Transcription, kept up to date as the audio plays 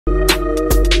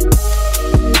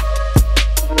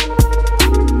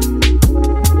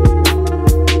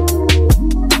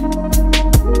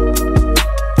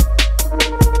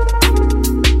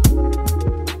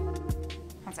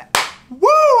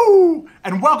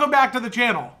Welcome back to the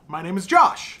channel. My name is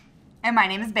Josh. And my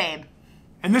name is Babe.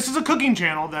 And this is a cooking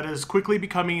channel that is quickly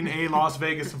becoming a Las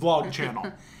Vegas vlog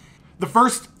channel. The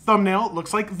first thumbnail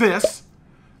looks like this.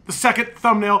 The second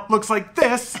thumbnail looks like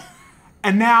this.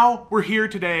 And now we're here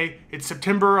today. It's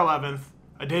September 11th,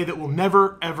 a day that we'll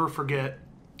never ever forget,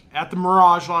 at the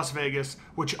Mirage Las Vegas,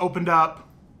 which opened up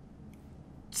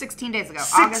 16 days ago.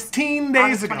 16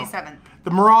 days ago. August 27th. The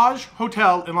Mirage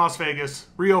Hotel in Las Vegas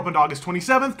reopened August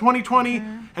 27th, 2020,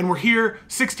 and we're here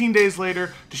 16 days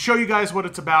later to show you guys what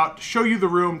it's about, to show you the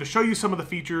room, to show you some of the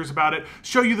features about it,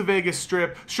 show you the Vegas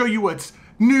Strip, show you what's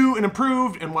new and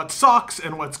improved and what sucks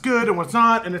and what's good and what's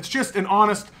not, and it's just an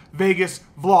honest Vegas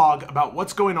vlog about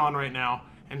what's going on right now.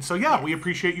 And so yeah, we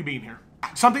appreciate you being here.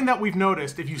 Something that we've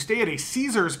noticed, if you stay at a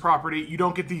Caesars property, you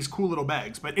don't get these cool little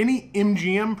bags, but any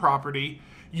MGM property,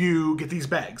 you get these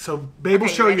bags. So Babe will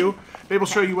show you. Babe will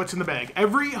show you what's in the bag.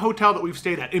 Every hotel that we've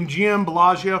stayed at, MGM,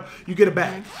 Bellagio, you get a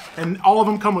bag. And all of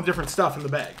them come with different stuff in the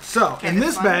bag. So in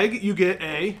this bag, you get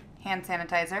a hand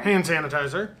sanitizer. Hand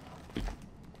sanitizer.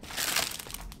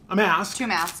 A mask. 2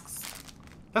 masks.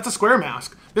 That's a square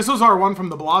mask. This was our one from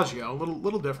the Bellagio. A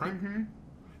little different.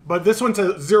 But this one's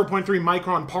a 0.3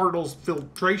 micron particles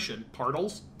filtration.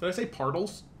 Particles? Did I say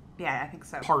particles? Yeah, I think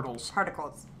so. Particles.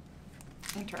 Particles.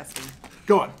 Interesting.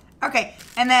 Go on. Okay,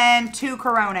 and then 2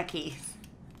 Corona keys.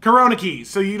 Corona keys,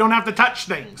 so you don't have to touch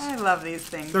things. I love these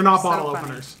things. They're not so bottle funny.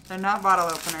 openers. They're not bottle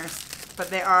openers, but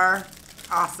they are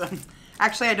awesome.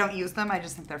 Actually, I don't use them. I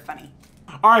just think they're funny.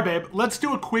 All right, babe. Let's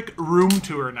do a quick room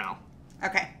tour now.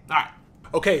 Okay. All right.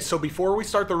 Okay, so before we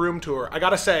start the room tour, I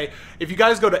gotta say, if you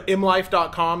guys go to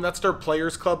mlife.com, that's their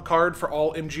Players Club card for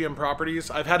all MGM properties.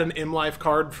 I've had an MLife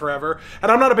card forever, and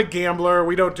I'm not a big gambler.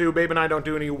 Babe and I don't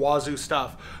do any wazoo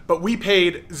stuff, but we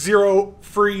paid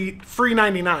free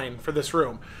 99 for this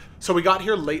room. So we got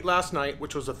here late last night,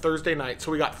 which was a Thursday night.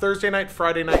 So we got Thursday night,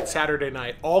 Friday night, Saturday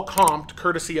night, all comped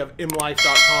courtesy of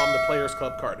mlife.com, the Players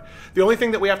Club card. The only thing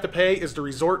that we have to pay is the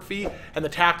resort fee and the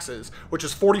taxes, which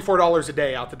is $44 a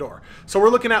day out the door. So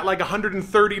we're looking at like $130,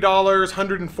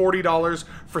 $140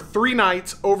 for 3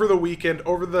 nights over the weekend,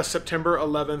 over the September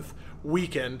 11th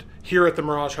weekend here at the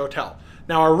Mirage Hotel.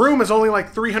 Now our room is only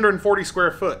like 340 square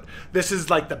foot. This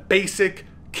is like the basic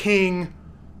king.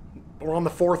 We're on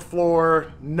the 4th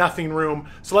floor, nothing room.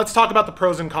 So let's talk about the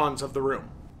pros and cons of the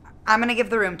room. I'm going to give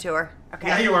the room tour. Okay.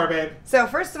 Yeah, you are, babe. So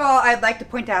first of all, I'd like to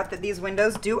point out that these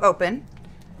windows do open,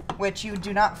 which you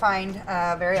do not find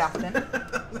very often.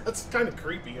 That's kind of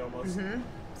creepy almost.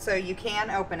 So you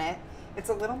can open it. It's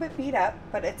a little bit beat up,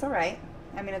 but it's all right.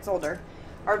 I mean, it's older.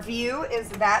 Our view is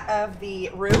that of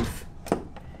the roof,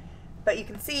 but you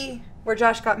can see where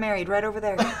Josh got married right over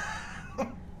there.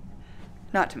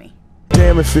 Not to me.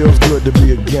 Damn, it feels good to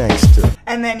be a gangster.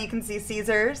 And then you can see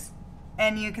Caesars,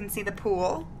 and you can see the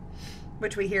pool,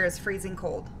 which we hear is freezing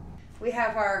cold. We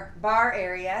have our bar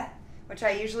area, which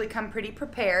I usually come pretty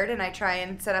prepared, and I try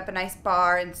and set up a nice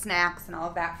bar and snacks and all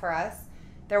of that for us.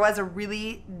 There was a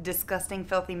really disgusting,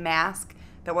 filthy mask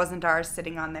that wasn't ours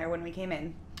sitting on there when we came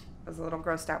in. I was a little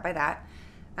grossed out by that.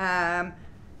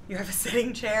 You have a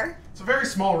sitting chair. It's a very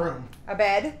small room. A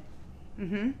bed.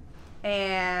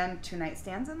 And 2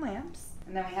 nightstands and lamps.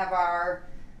 And then we have our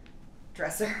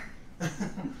dresser.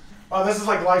 Oh, this is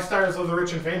like lifestyles of the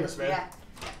rich and famous, babe. Yeah.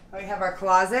 We have our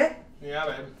closet. Yeah,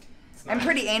 babe. Nice. I'm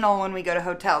pretty anal when we go to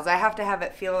hotels. I have to have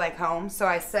it feel like home, so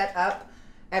I set up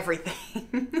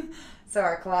everything. So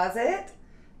our closet,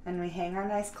 and we hang our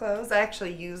nice clothes. I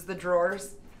actually use the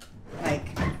drawers. Like,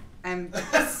 I'm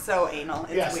so anal.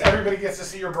 It's yes, weird. Everybody gets to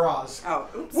see your bras. Oh,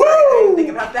 oops. Woo! Sorry, I didn't think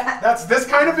about that. That's this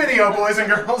kind of video, boys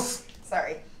and girls.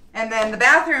 Sorry. And then the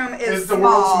bathroom is the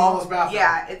small. world's smallest bathroom.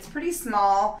 Yeah, it's pretty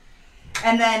small.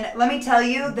 And then let me tell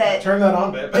you that turn that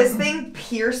on, babe. This thing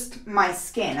pierced my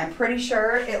skin. I'm pretty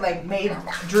sure it like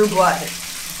drew blood.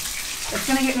 It's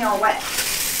gonna get me all wet.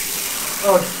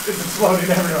 Oh, it's exploding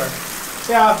everywhere.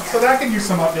 Yeah, so that could use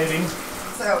some updating.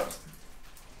 So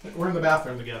we're in the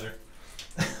bathroom together.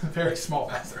 Very small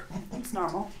bathroom. It's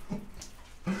normal.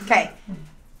 Okay,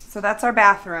 so that's our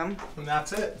bathroom. And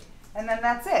that's it. And then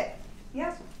that's it.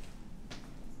 Yep.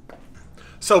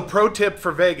 So pro tip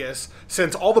for Vegas,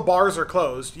 since all the bars are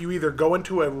closed, you either go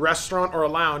into a restaurant or a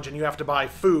lounge and you have to buy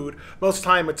food. Most of the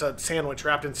time it's a sandwich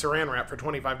wrapped in saran wrap for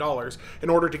 $25 in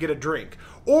order to get a drink.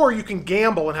 Or you can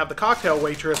gamble and have the cocktail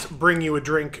waitress bring you a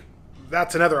drink.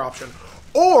 That's another option.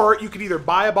 Or you could either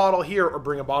buy a bottle here or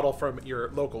bring a bottle from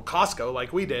your local Costco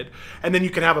like we did. And then you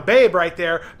can have a babe right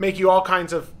there make you all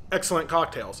kinds of excellent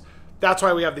cocktails. That's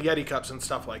why we have the Yeti cups and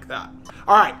stuff like that.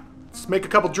 All right, let's make a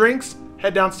couple drinks,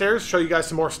 head downstairs, show you guys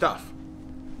some more stuff.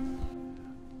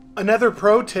 Another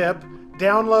pro tip,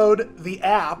 download the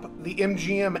app, the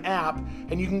MGM app,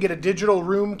 and you can get a digital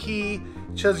room key.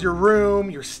 It shows your room,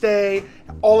 your stay,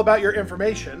 all about your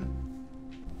information.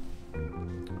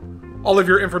 All of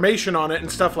your information on it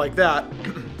and stuff like that.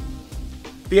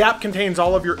 The app contains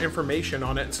all of your information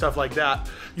on it and stuff like that.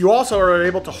 You also are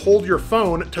able to hold your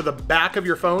phone to the back of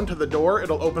your phone to the door.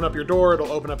 It'll open up your door,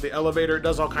 it'll open up the elevator, it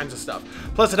does all kinds of stuff.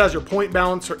 Plus it has your point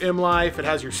balance for MLife, it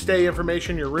has your stay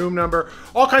information, your room number,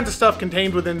 all kinds of stuff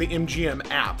contained within the MGM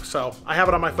app. So I have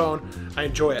it on my phone, I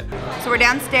enjoy it. So we're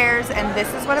downstairs and this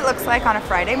is what it looks like on a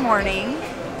Friday morning.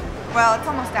 Well, it's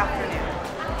almost afternoon.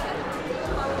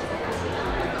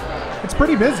 It's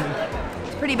pretty busy.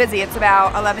 It's pretty busy, it's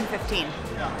about 11:15.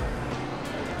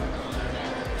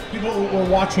 People were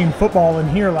watching football in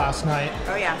here last night.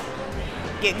 Oh yeah,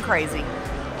 getting crazy.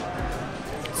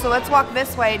 So let's walk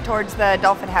this way towards the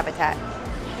dolphin habitat.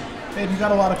 Babe, you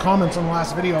got a lot of comments on the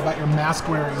last video about your mask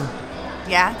wearing.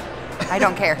 Yeah? I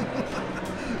don't care.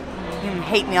 You can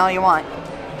hate me all you want.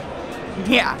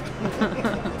 Yeah.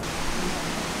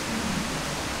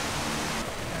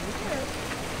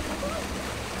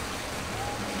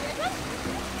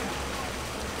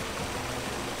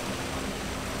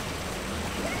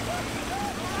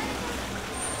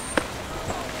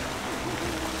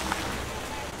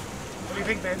 What do you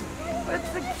think, babe? It's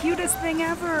the cutest thing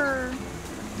ever.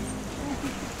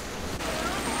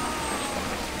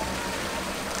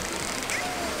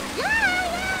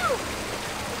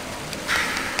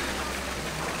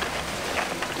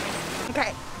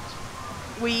 Okay.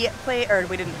 We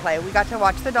didn't play. We got to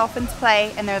watch the dolphins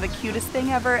play and they're the cutest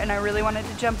thing ever and I really wanted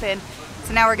to jump in.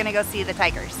 So now we're gonna go see the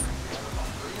tigers.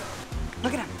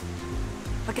 Look at them.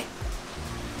 Look at.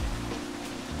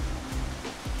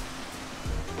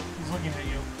 He's looking at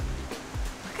you.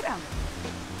 Look at him.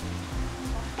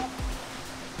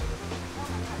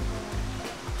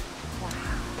 Wow.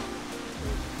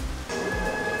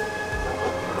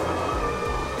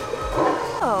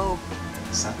 Oh.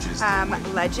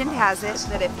 Legend has it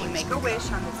that if you make a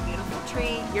wish on this beautiful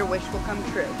tree, your wish will come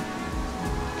true.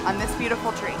 On this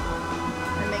beautiful tree.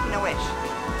 I'm making a wish.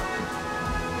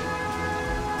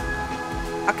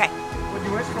 Okay. What'd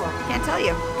you wish for? Can't tell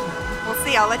you. We'll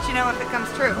see. I'll let you know if it comes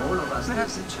true. All of us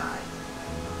lives a child.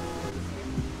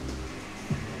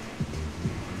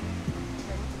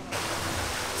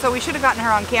 So we should have gotten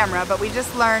her on camera, but we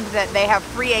just learned that they have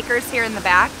 3 acres here in the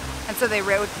back, and so they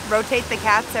rotate the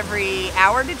cats every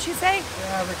hour, did she say?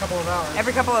 Yeah, every couple of hours.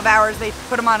 Every couple of hours they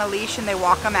put them on a leash and they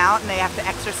walk them out and they have to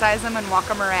exercise them and walk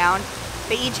them around.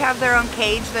 They each have their own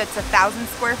cage that's 1,000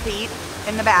 square feet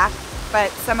in the back, but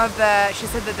she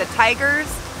said that the tigers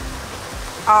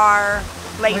are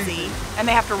lazy and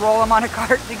they have to roll them on a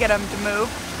cart to get them to move,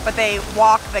 but they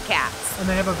walk the cats. And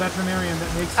they have a veterinarian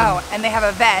that makes them. Oh, and they have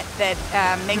a vet that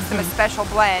makes them a special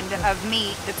blend of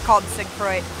meat that's called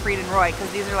Siegfried and Roy,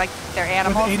 because these are like their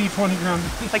animals. With 80-20 ground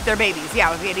beef. Like their babies, yeah,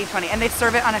 with the 80-20. And they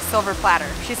serve it on a silver platter.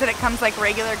 She said it comes like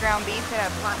regular ground beef in a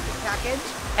plastic package,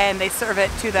 and they serve it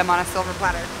to them on a silver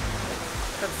platter.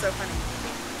 That's so funny.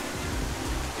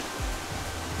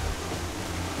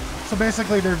 So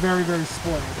basically they're very, very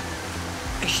spoiled.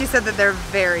 She said that they're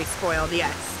very spoiled,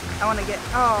 yes. I want to get,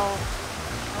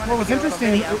 What was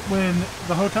interesting when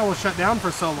the hotel was shut down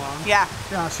for so long. Yeah.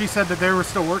 Yeah, she said that they were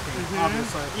still working,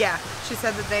 obviously. Yeah, she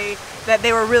said that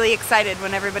they were really excited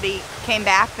when everybody came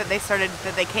back, that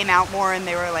they came out more and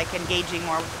they were like engaging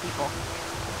more with the people.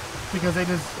 Because they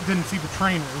just didn't see the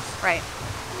trainers. Right.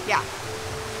 Yeah.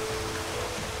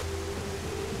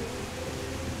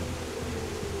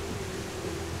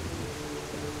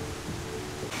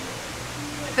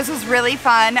 This was really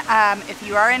fun. If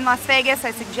you are in Las Vegas,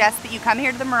 I suggest that you come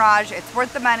here to the Mirage. It's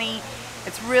worth the money.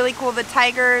 It's really cool. The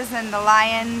tigers and the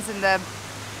lions and the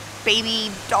baby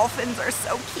dolphins are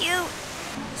so cute.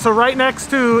 So right next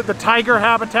to the tiger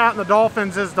habitat and the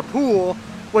dolphins is the pool,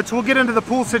 which we'll get into the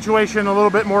pool situation a little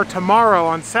bit more tomorrow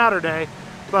on Saturday.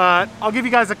 But I'll give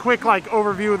you guys a quick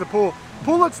overview of the pool.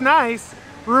 Pool looks nice.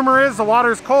 Rumor is the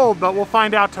water's cold, but we'll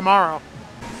find out tomorrow.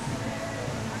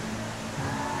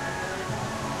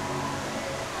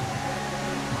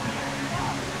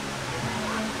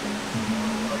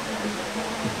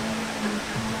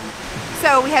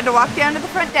 So we had to walk down to the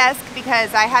front desk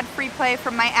because I had free play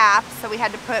from my app, so we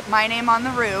had to put my name on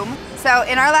the room. So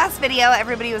in our last video,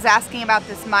 everybody was asking about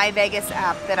this My Vegas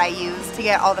app that I use to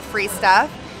get all the free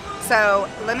stuff. So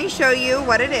let me show you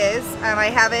what it is. I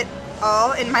have it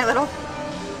all in my little...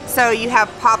 So you have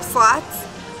Pop slots,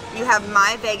 you have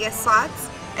My Vegas slots,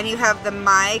 and you have the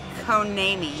My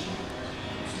Konami.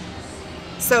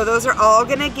 So those are all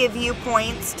gonna give you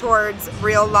points towards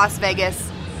real Las Vegas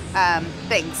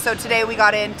things. So today we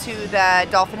got into the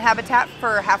dolphin habitat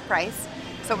for half price.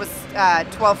 So it was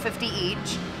 $12.50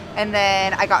 each. And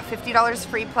then I got $50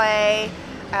 free play.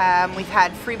 We've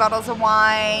had free bottles of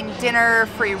wine, dinner,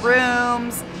 free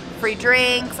rooms, free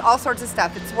drinks, all sorts of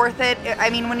stuff. It's worth it. I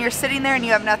mean, when you're sitting there and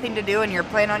you have nothing to do and you're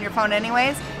playing on your phone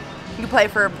anyways, you play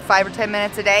for 5 or 10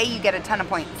 minutes a day, you get a ton of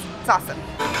points. It's awesome.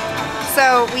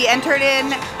 So we entered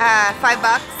in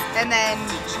 $5 and then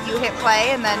you hit play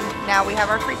and then now we have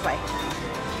our free play.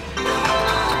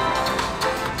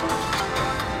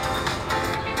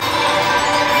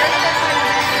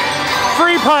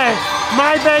 Free play.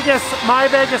 My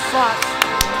Vegas slots.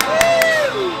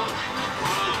 Woo!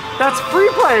 That's free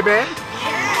play, babe.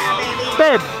 Yeah,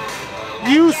 baby. Babe,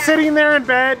 you sitting there in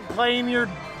bed playing your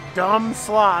dumb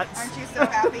slots. Aren't you so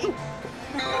happy?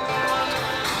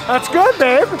 That's good,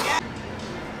 babe.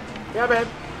 Yeah, babe.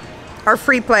 Our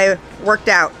free play worked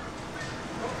out.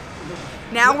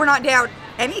 Now we're not down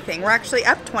anything. We're actually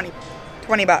up 20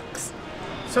 bucks.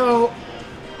 So,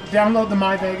 download the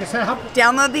My Vegas app.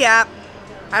 Download the app.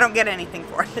 I don't get anything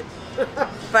for it.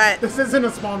 But This isn't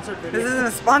a sponsored video. this isn't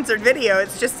a sponsored video.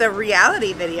 It's just a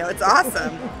reality video. It's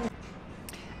awesome.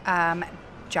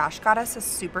 Josh got us a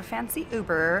super fancy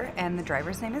Uber, and the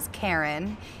driver's name is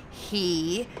Karen.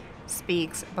 He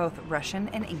speaks both Russian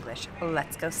and English.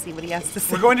 Let's go see what he has to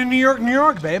say. We're going to New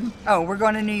York, babe. Oh, we're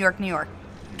going to New York.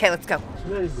 Okay, let's go.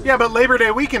 Yeah, but Labor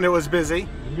Day weekend it was busy.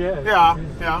 Yeah.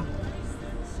 Yeah.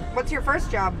 What's your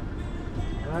first job?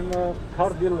 I'm a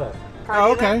car dealer.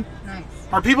 Oh, okay. Nice.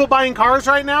 Are people buying cars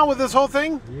right now with this whole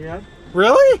thing? Yeah.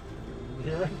 Really?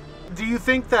 Yeah. Do you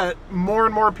think that more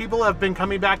and more people have been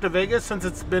coming back to Vegas since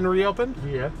it's been reopened?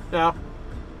 Yeah. Yeah.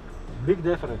 Big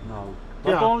difference now.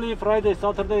 But Yeah. only Friday,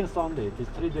 Saturday, and Sunday. It is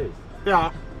 3 days.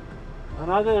 Yeah.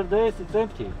 Another days it's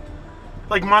empty.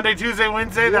 Like Monday, Tuesday,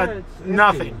 Wednesday, Yeah, that it's empty.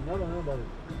 nothing. Nobody.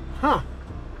 Huh.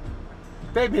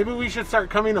 Babe, maybe we should start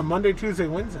coming on Monday, Tuesday,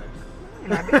 Wednesday.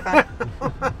 That'd be fun.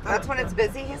 That's when it's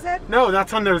busy, he said? No,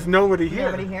 that's when there's nobody here.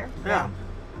 Nobody here? Yeah.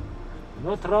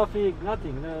 No traffic,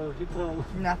 nothing. No people.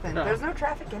 Nothing. Yeah. There's no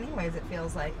traffic anyways, it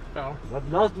feels like. Oh. But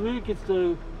last week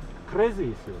it's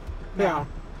crazy. So. Yeah.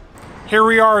 Here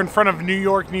we are in front of New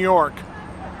York.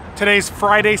 Today's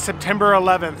Friday, September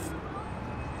 11th.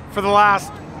 For the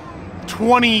last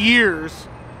 20 years.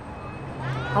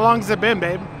 How long has it been,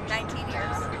 babe? 19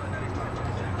 years.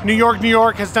 New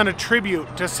York has done a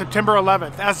tribute to September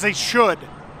 11th, as they should.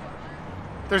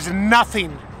 There's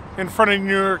nothing in front of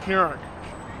New York.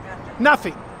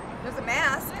 Nothing. There's a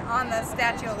mask on the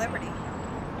Statue of Liberty.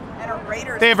 And a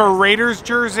Raiders. They have a Raiders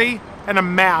jersey and a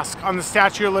mask on the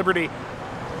Statue of Liberty.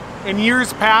 In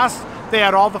years past, they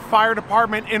had all the fire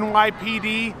department,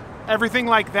 NYPD, everything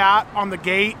like that on the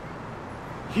gate.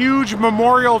 Huge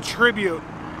memorial tribute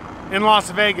in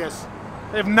Las Vegas.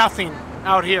 They have nothing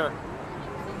out here.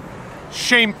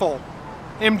 Shameful.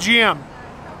 MGM,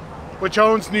 which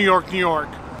owns New York.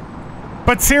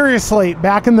 But seriously,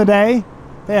 back in the day,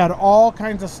 they had all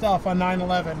kinds of stuff on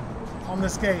 9/11 on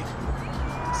this gate.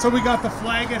 So we got the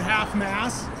flag at half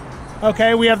mast.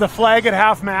 Okay, we have the flag at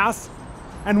half mast,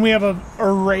 and we have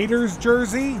a Raiders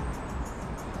jersey,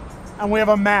 and we have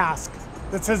a mask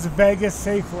that says Vegas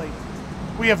safely.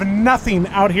 We have nothing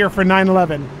out here for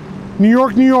 9/11. New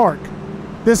York.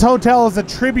 This hotel is a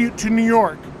tribute to New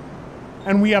York,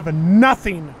 and we have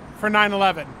nothing for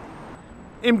 9/11.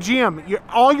 MGM,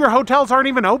 all your hotels aren't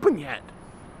even open yet.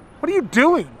 What are you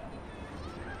doing?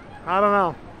 I don't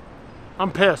know.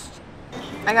 I'm pissed.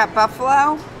 I got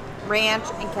buffalo, ranch,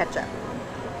 and ketchup.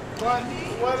 What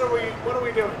are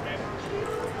we doing, man?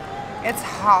 It's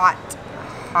hot.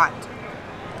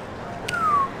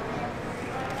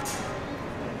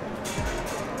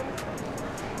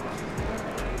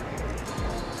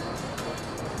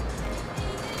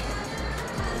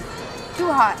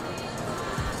 Too hot.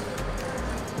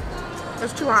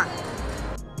 It's too hot.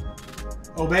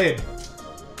 Oh, babe.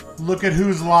 Look at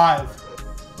who's live.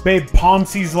 Babe,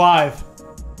 Pomsey's live.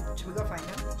 Should we go find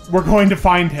him? We're going to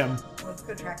find him. Let's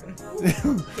go track him.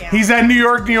 He's at New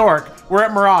York. We're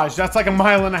at Mirage. That's like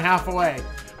 1.5 miles away.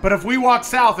 But if we walk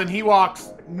south and he walks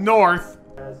north...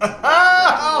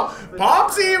 Oh,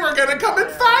 Pomsey, we're going to come and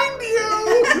find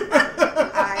you.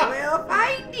 I will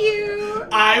find you.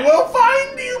 I will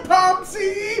find you,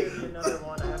 Pomsey.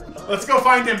 Let's go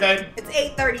find him, babe. It's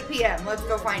 8:30 p.m. Let's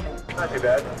go find him. Not too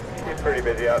bad. He's pretty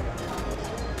busy out.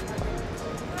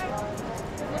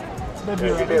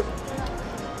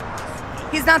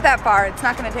 He's not that far. It's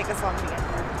not going to take us long to get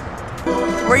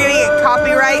there. We're going to get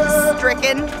copyright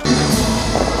stricken.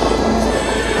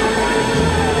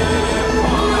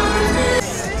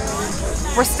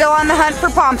 We're still on the hunt for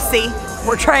Pomsey.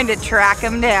 We're trying to track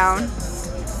him down.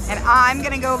 And I'm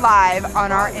gonna go live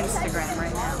on our Instagram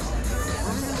right now.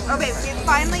 Oh babe,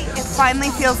 it finally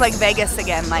feels like Vegas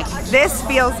again. Like, this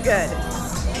feels good.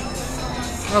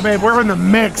 Oh babe, we're in the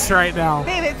mix right now.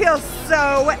 Babe, it feels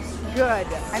so good.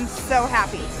 I'm so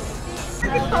happy.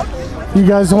 You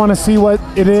guys want to see what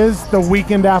it is the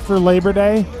weekend after Labor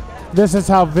Day? This is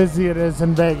how busy it is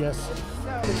in Vegas.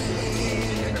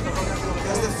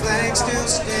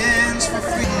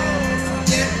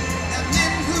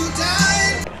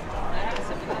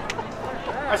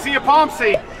 I see a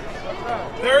Pomsey.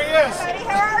 There he is. Buddy,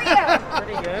 how are you?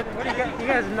 Pretty good. What do you got? You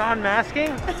guys non-masking?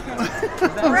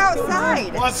 We're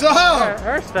outside. What's up?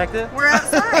 I respect it. We're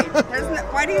outside.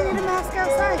 Why do you need a mask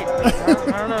outside?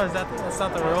 I don't know. That's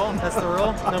not the rule? That's the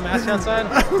rule? No mask outside?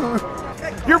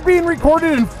 You're being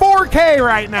recorded in 4K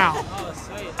right now. Oh,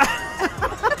 sweet.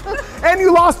 And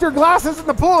you lost your glasses in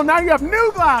the pool, and now you have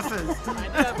new glasses.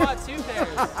 I bought 2 pairs.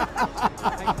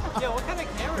 Yeah, what kind of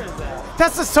camera is that?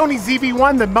 That's the Sony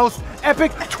ZV-1, the most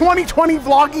epic 2020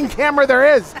 vlogging camera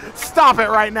there is. Stop it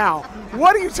right now.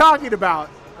 What are you talking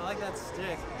about? I like that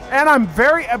stick. And I'm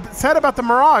very upset about the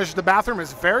Mirage. The bathroom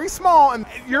is very small, and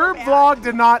your vlog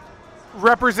did not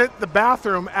represent the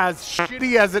bathroom as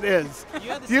shitty as it is. You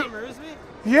had the same room as me?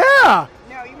 Yeah.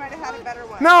 No, you might have had a better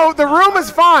one. No, the room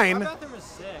is fine. My bathroom is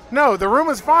sick. No, the room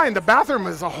is fine. The bathroom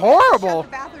is horrible.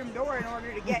 Shut the bathroom door in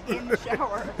order to get in the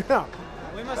shower. Yeah.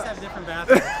 We must have different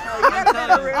bathrooms. You got a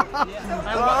better room.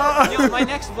 My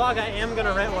next vlog, I am going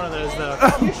to rent one of those, though.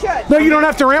 You should. No, you don't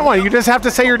have to rent one. You just have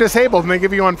to say you're disabled, and they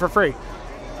give you one for free.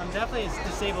 I'm definitely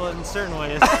disabled in certain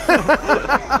ways. It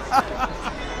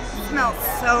smells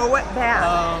so bad.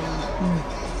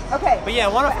 Okay. But yeah, I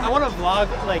want to vlog,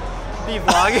 like, be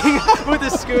vlogging with a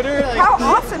scooter. Like, How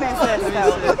awesome is this,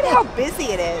 though? Look at how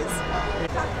busy it is.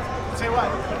 Say what?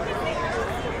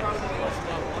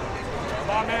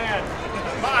 My man.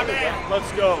 My man.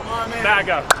 Let's go.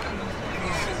 MAGA.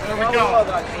 There we go.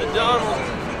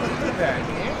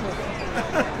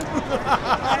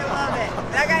 I love it.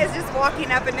 That guy's just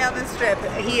walking up and down the strip.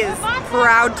 He is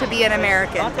proud to be an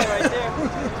American. right there.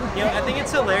 You know, I think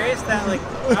it's hilarious that, like,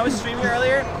 I was streaming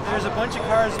earlier, there's a bunch of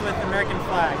cars with American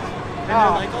flags. And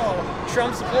they're like, oh,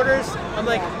 Trump supporters. I'm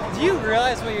like, do you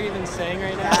realize what you're even saying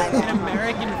right now? An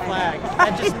American flag.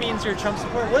 That just means you're a Trump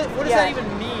supporter. What does that even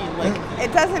mean? Like,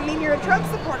 It doesn't mean you're a Trump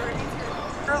supporter. It means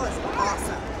your girl is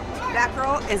awesome. That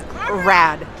girl is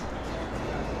rad.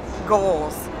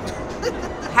 Goals.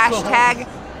 Hashtag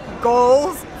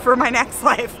goals for my next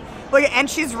life. Look at, and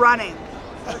she's running.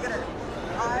 Look at her.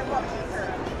 I want to meet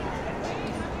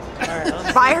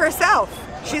her. By herself.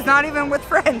 She's not even with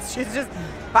friends. She's just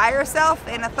by herself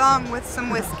in a thong with some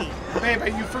whiskey. Babe, are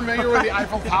you familiar with the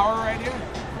Eiffel Tower right here?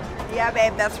 Yeah,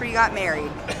 babe, that's where you got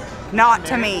married. Not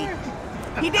to me.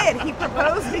 He did. He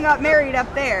proposed and got married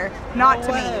up there. Not to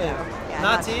me. way. No. Yeah,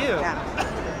 Not to you. No.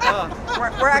 oh,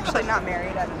 We're actually not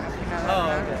married. I don't know if you know that. Oh,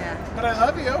 no? okay. Yeah. But I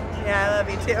love you. Yeah, I love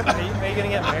you too. are you going to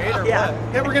get married or Yeah.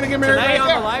 what? Yeah, we're gonna get married Tonight right on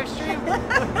there. the live stream?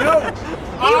 No.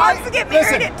 He wants to get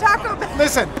married at Taco Bell.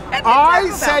 Listen, At the I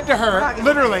Taco said to Bell. We're not her, gonna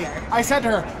literally, be there. I said to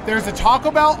her, there's a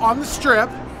Taco Bell on the strip.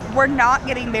 We're not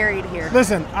getting married here.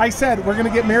 Listen, I said we're gonna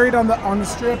get married on the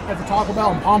strip at the Taco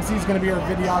Bell, and Pomsey's gonna be our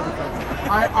videographer.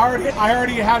 I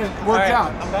already had it worked All right,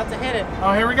 out. I'm about to hit it.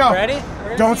 Oh, here we go. Ready?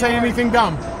 Don't say anything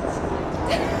dumb.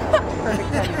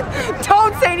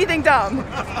 Don't say anything dumb.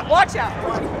 Watch out.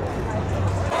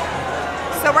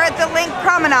 So we're at the Link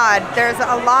Promenade. There's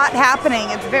a lot happening.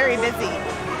 It's very busy.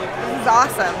 This is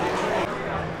awesome.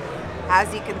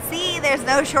 As you can see, there's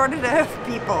no shortage of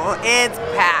people. It's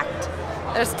packed.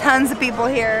 There's tons of people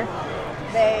here.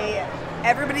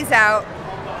 Everybody's out.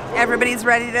 Everybody's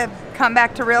ready to come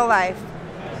back to real life.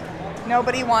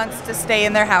 Nobody wants to stay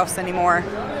in their house anymore.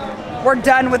 We're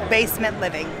done with basement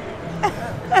living.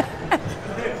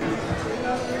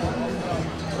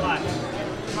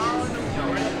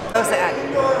 So sad.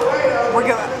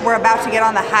 We're about to get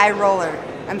on the high roller.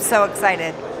 I'm so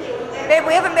excited. Babe,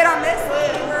 we haven't been on this.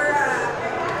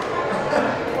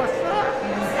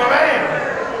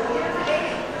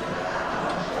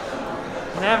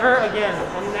 Never again.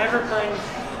 I'm never playing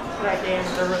that game,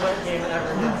 the roulette game,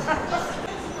 ever again.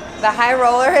 The high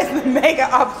roller is the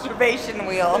mega observation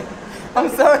wheel. I'm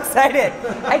so excited.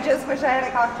 I just wish I had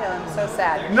a cocktail. I'm so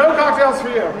sad. No cocktails for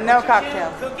you. No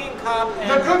cocktail. Cooking cop The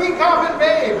and cooking cop and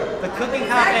babe. the cooking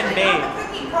cop and babe.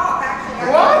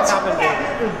 What? Cop and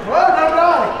babe. What? No,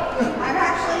 no. I'm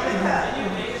actually the cook. You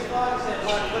do vlogs and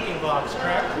cooking vlogs,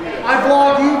 correct? I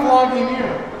vlog you, vlogging you.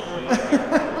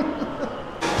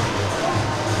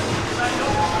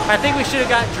 I think we should have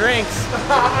got drinks.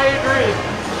 I agree.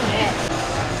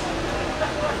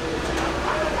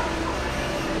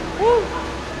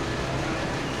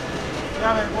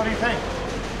 Yeah, man, what do you think?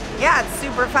 Yeah, it's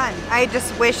super fun. I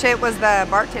just wish it was the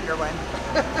bartender one.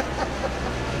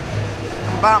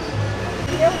 Bum.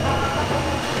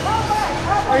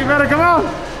 Oh, you better come on.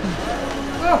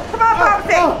 Come on,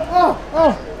 Popsy.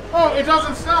 Oh, it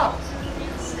doesn't stop.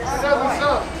 It doesn't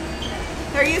stop.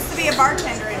 There used to be a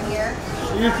bartender in here.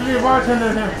 There used to be a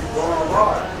bartender here.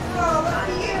 Oh, look at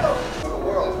you. The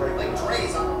world like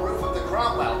trays on the roof of the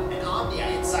Cromwell and Omnia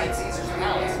inside Caesar's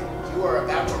Palace. You are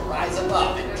about to rise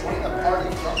above and join the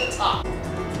party from the top.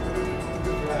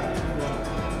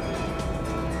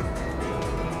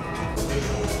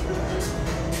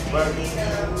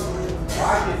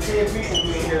 I can see people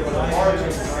being here, but I'm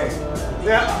marching.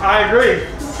 Yeah, I agree.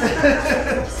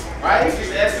 Right? You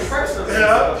just ask the person.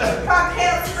 Yeah.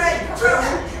 Cocktail spread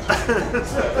corona.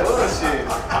 Bullshit.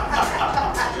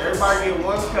 Everybody get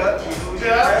one cup.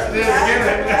 Yeah,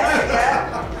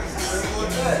 Yeah.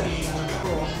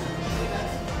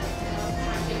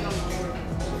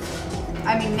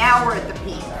 I mean, now we're at the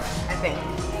peak, I think.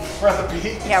 We're at the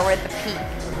peak. Yeah, we're at the peak.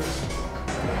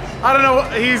 I don't know.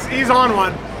 He's on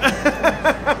one.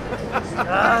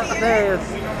 There it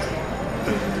is.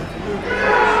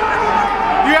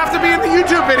 You have to be in the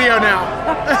YouTube video now.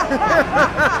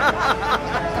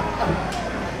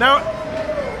 Now,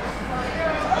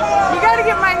 You gotta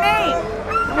get my name.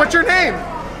 what's your name?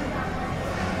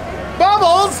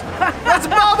 Bubbles. That's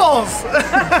Bubbles.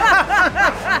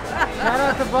 Shout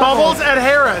out to Bubbles at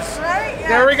Harris. Right? Yeah.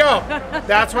 There we go.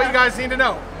 That's what you guys need to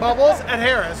know. Bubbles at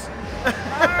Harris. All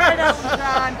right, Elton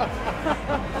John.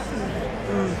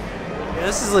 Yeah,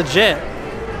 this is legit.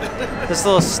 This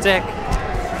little stick.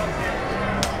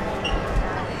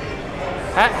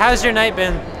 How's your night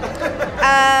been?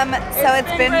 So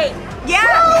it's been great. Yeah.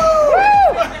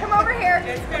 Woo! Come over here.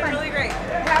 It's been really great.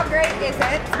 How great is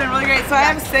it? It's been really great. So I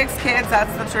have 6 kids.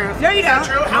 That's the truth. No, you don't.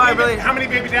 True. No, I really. How many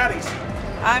baby daddies?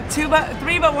 I'm 3,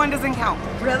 but 1 doesn't count.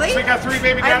 Really? So you got 3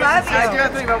 baby I daddies? love you. I do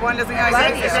have 3, but 1 doesn't count. love I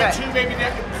you. Is said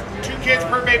there 2 kids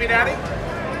per baby daddy?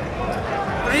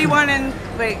 3, 1, and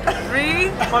wait. 3,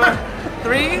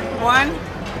 1,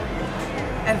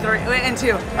 and 3, and 2.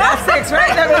 That's 6,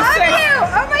 right? That I was love 6. you.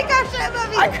 Oh my gosh, I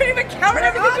love you. I couldn't even count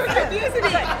it because you were Awesome. confusing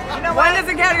me. You know 1 what?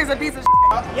 doesn't count. He's a piece of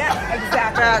Yeah,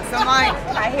 exactly. facts. I'm like,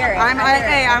 I hear it.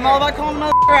 hey, I'm all about calling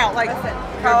them out. Like, Listen,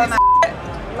 you're call a him piece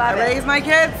of Love I it. raised my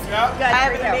kids. Yeah. Good I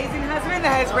have for an you. amazing husband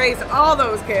that has raised all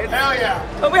those kids. Hell yeah.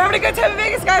 But we're having a good time in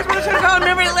Vegas, guys. We're just going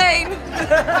memory lane.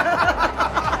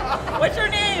 What's your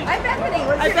name? I'm Bethany.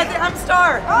 What's your name? I'm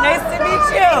Star. Oh, Nice to Star. meet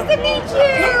you. Nice to meet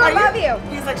you. I love you.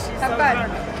 He's like, she's Have so fun.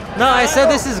 good. No, I said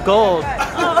this is gold.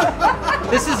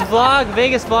 This is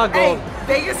Vegas vlog Hey, gold.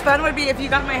 Vegas fun would be if you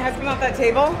got my husband off that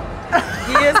table.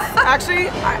 He is actually,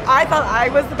 I thought I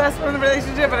was the best one in the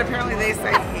relationship, but apparently they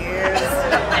say he is.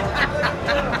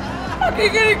 You're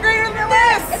getting great on the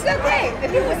It's list. okay.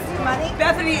 If it was money,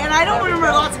 Bethany, and I don't remember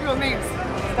lots of girls' names.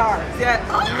 stars. Yeah.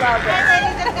 Love it.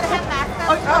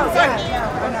 Oh, sorry. No.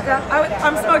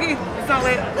 I'm smoking. It's not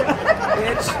late.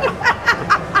 Bitch.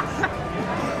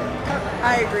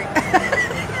 I agree.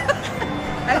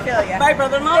 I feel you. Bye,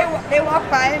 brother-in-law. They walk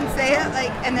by and say it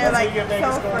like, and they're like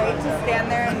so afraid to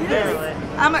stand there and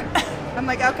I'm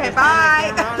like, okay,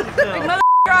 bye. Like, mother,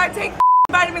 I take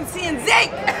vitamin C and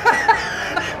zinc.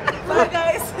 Bye,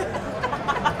 guys.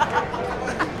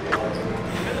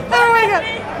 Oh my god.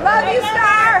 Love you,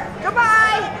 Star.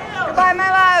 Goodbye. Goodbye, my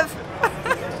love.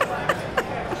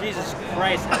 Jesus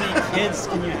Christ, how many kids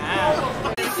can you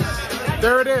have?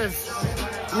 There it is.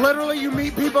 Literally, you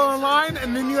meet people online,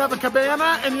 and then you have a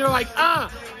cabana, and you're like,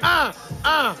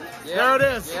 There it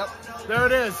is. Yep. There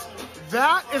it is.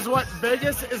 That is what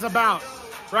Vegas is about,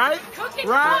 right? Cooking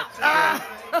Right?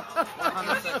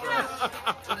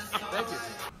 Thank you.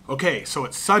 Okay, so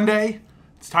it's Sunday.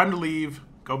 It's time to leave.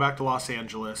 Go back to Los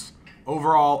Angeles.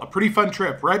 Overall, a pretty fun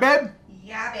trip, right, babe?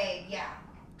 Yeah, babe. Yeah.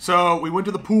 So we went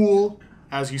to the pool,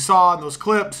 as you saw in those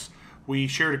clips. We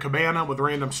shared a cabana with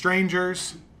random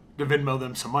strangers. To Venmo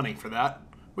them some money for that,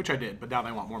 which I did, but now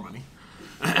they want more money.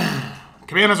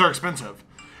 Cabanas are expensive.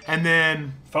 And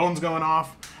then phones going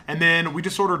off. And then we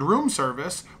just ordered room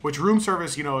service, which room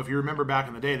service, you know, if you remember back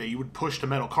in the day that you would push the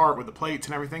metal cart with the plates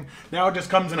and everything. Now it just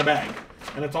comes in a bag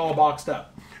and it's all boxed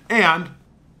up. And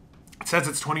it says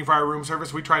it's 24-hour room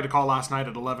service. We tried to call last night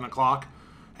at 11 o'clock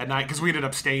at night because we ended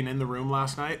up staying in the room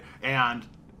last night. And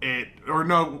it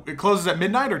closes at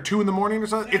midnight or 2 in the morning or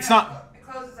something. It's not. It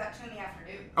closes at 2 in the afternoon.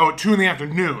 Oh, 2 in the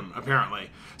afternoon, apparently.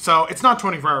 So it's not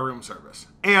 24-hour room service.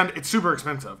 And it's super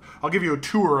expensive. I'll give you a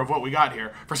tour of what we got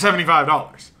here for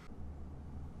 $75.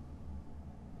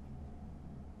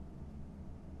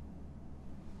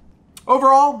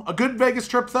 Overall, a good Vegas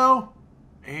trip, though.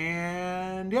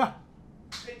 And yeah,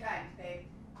 Good times, babe.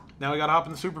 Now we gotta hop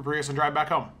in the Super Prius and drive back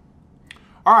home.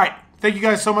 All right, thank you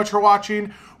guys so much for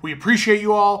watching. We appreciate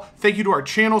you all. Thank you to our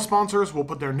channel sponsors. We'll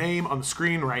put their name on the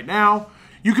screen right now.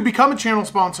 You can become a channel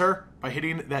sponsor by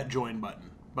hitting that join button.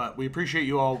 But we appreciate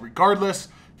you all regardless.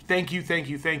 Thank you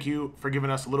for giving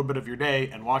us a little bit of your day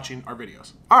and watching our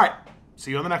videos. All right,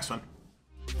 see you on the next one.